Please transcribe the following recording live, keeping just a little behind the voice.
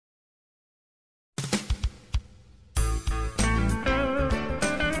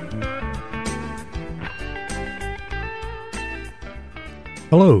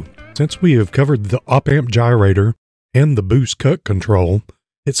Hello, since we have covered the Opamp Gyrator and the boost cut control,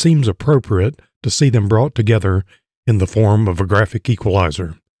 it seems appropriate to see them brought together in the form of a graphic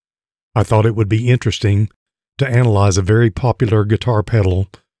equalizer. I thought it would be interesting to analyze a very popular guitar pedal,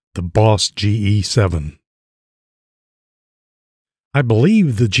 the Boss GE-7. I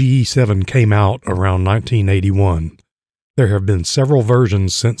believe the GE-7 came out around 1981. There have been several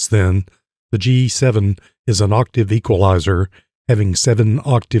versions since then. The GE-7 is an octave equalizer having 7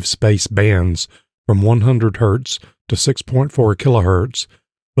 octave space bands from 100 Hz to 6.4 kHz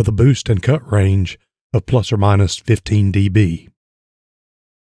with a boost and cut range of plus or minus 15 dB.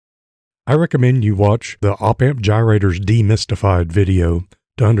 I recommend you watch the Opamp Gyrator's Demystified video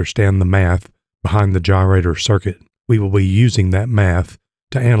to understand the math behind the gyrator circuit. We will be using that math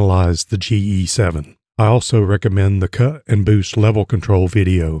to analyze the GE-7. I also recommend the cut and boost level control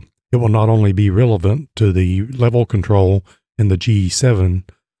video. It will not only be relevant to the level control in the GE-7,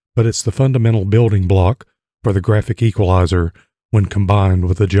 but it's the fundamental building block for the graphic equalizer when combined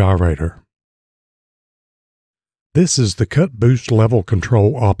with the gyrator. This is the cut boost level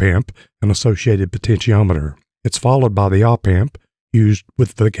control op-amp and associated potentiometer. It's followed by the op-amp used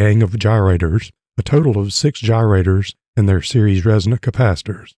with the gang of gyrators, a total of 6 gyrators and their series resonant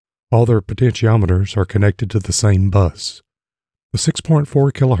capacitors. All their potentiometers are connected to the same bus. The 6.4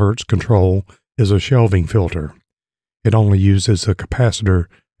 kHz control is a shelving filter. It only uses a capacitor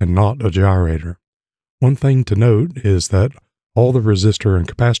and not a gyrator. One thing to note is that all the resistor and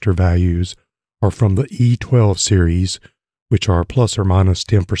capacitor values are from the E12 series, which are plus or minus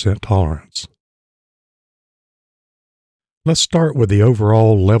 10% tolerance. Let's start with the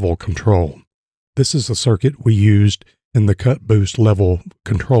overall level control. This is the circuit we used in the cut boost level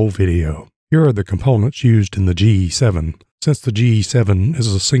control video. Here are the components used in the GE-7. Since the GE-7 is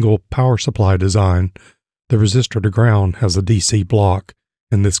a single power supply design, the resistor to ground has a DC block,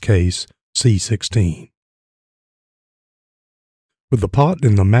 in this case C16. With the pot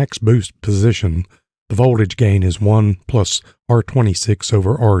in the max boost position, the voltage gain is 1 plus R26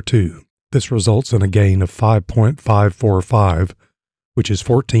 over R2. This results in a gain of 5.545, which is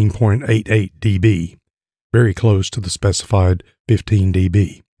 14.88 dB, very close to the specified 15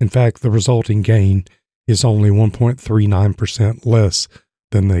 dB. In fact, the resulting gain is only 1.39% less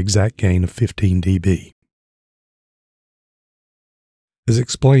than the exact gain of 15 dB. As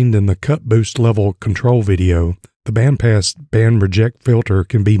explained in the cut boost level control video, the bandpass band reject filter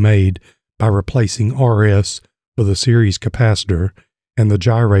can be made by replacing RS with a series capacitor and the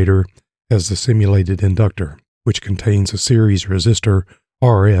gyrator as the simulated inductor, which contains a series resistor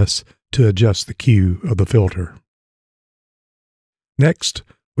RS to adjust the Q of the filter. Next,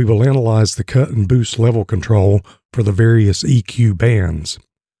 we will analyze the cut and boost level control for the various EQ bands.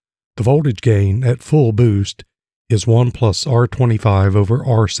 The voltage gain at full boost is 1 plus R25 over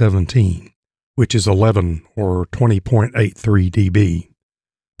R17, which is 11 or 20.83 dB.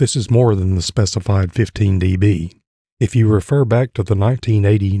 This is more than the specified 15 dB. If you refer back to the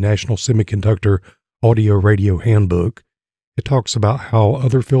 1980 National Semiconductor Audio Radio Handbook, it talks about how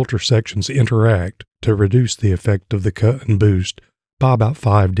other filter sections interact to reduce the effect of the cut and boost by about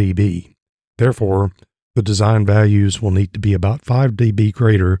 5 dB. Therefore, the design values will need to be about 5 dB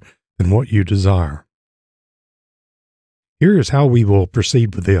greater than what you desire. Here is how we will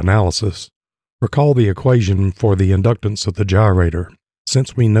proceed with the analysis. Recall the equation for the inductance of the gyrator.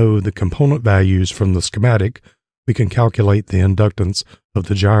 Since we know the component values from the schematic, we can calculate the inductance of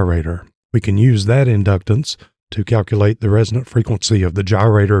the gyrator. We can use that inductance to calculate the resonant frequency of the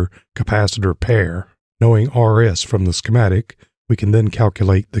gyrator-capacitor pair. Knowing RS from the schematic, we can then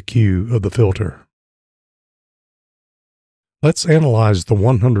calculate the Q of the filter. Let's analyze the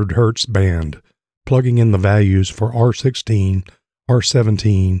 100 Hz band, plugging in the values for R16,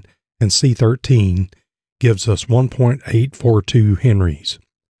 R17, and C13 gives us 1.842 henries.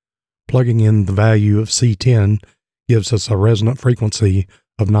 Plugging in the value of C10 gives us a resonant frequency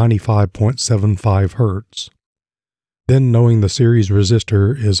of 95.75 Hz. Then knowing the series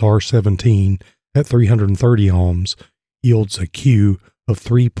resistor is R17 at 330 ohms yields a Q of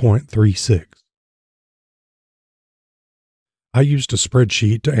 3.36. I used a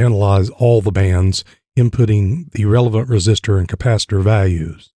spreadsheet to analyze all the bands, inputting the relevant resistor and capacitor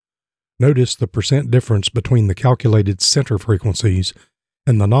values. Notice the percent difference between the calculated center frequencies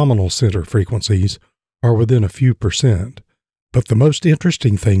and the nominal center frequencies are within a few percent, but the most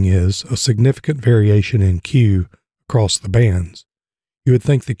interesting thing is a significant variation in Q across the bands. You would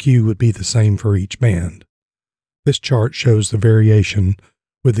think the Q would be the same for each band. This chart shows the variation,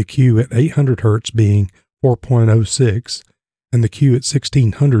 with the Q at 800 Hz being 4.06 and the Q at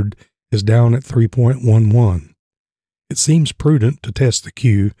 1600 is down at 3.11. It seems prudent to test the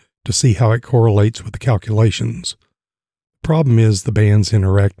Q to see how it correlates with the calculations. The problem is the bands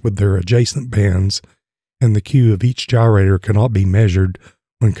interact with their adjacent bands, and the Q of each gyrator cannot be measured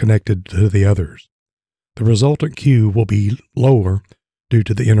when connected to the others. The resultant Q will be lower due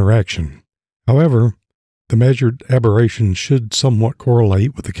to the interaction. However, the measured aberration should somewhat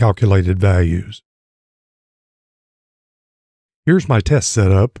correlate with the calculated values. Here's my test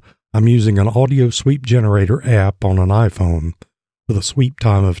setup. I'm using an audio sweep generator app on an iPhone with a sweep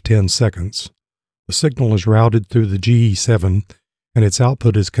time of 10 seconds. The signal is routed through the GE-7 and its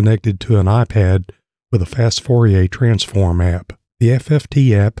output is connected to an iPad with a fast Fourier transform app. The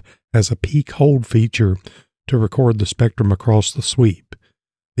FFT app has a peak hold feature to record the spectrum across the sweep.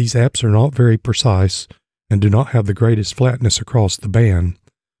 These apps are not very precise and do not have the greatest flatness across the band,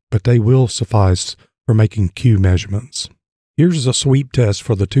 but they will suffice for making Q measurements. Here's a sweep test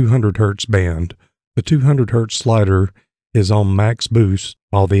for the 200 Hz band. The 200 Hz slider is on max boost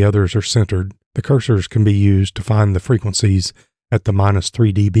while the others are centered. The cursors can be used to find the frequencies at the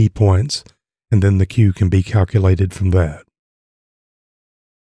 -3 dB points, and then the Q can be calculated from that.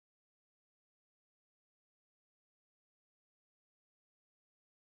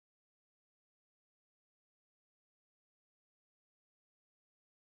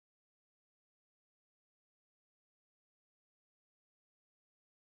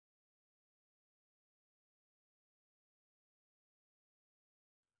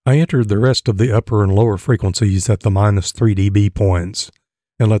 I entered the rest of the upper and lower frequencies at the -3 dB points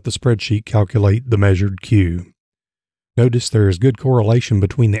and let the spreadsheet calculate the measured Q. Notice there is good correlation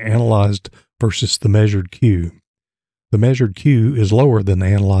between the analyzed versus the measured Q. The measured Q is lower than the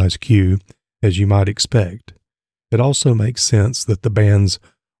analyzed Q, as you might expect. It also makes sense that the bands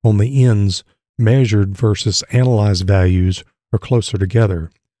on the ends measured versus analyzed values are closer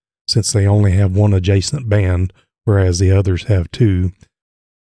together, since they only have one adjacent band, whereas the others have two.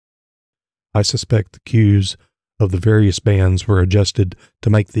 I suspect the Qs of the various bands were adjusted to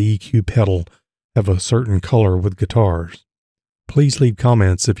make the EQ pedal have a certain color with guitars. Please leave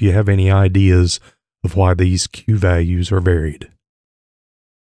comments if you have any ideas of why these Q values are varied.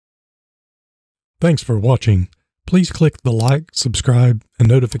 Thanks for watching. Please click the like, subscribe, and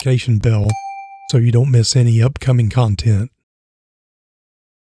notification bell so you don't miss any upcoming content.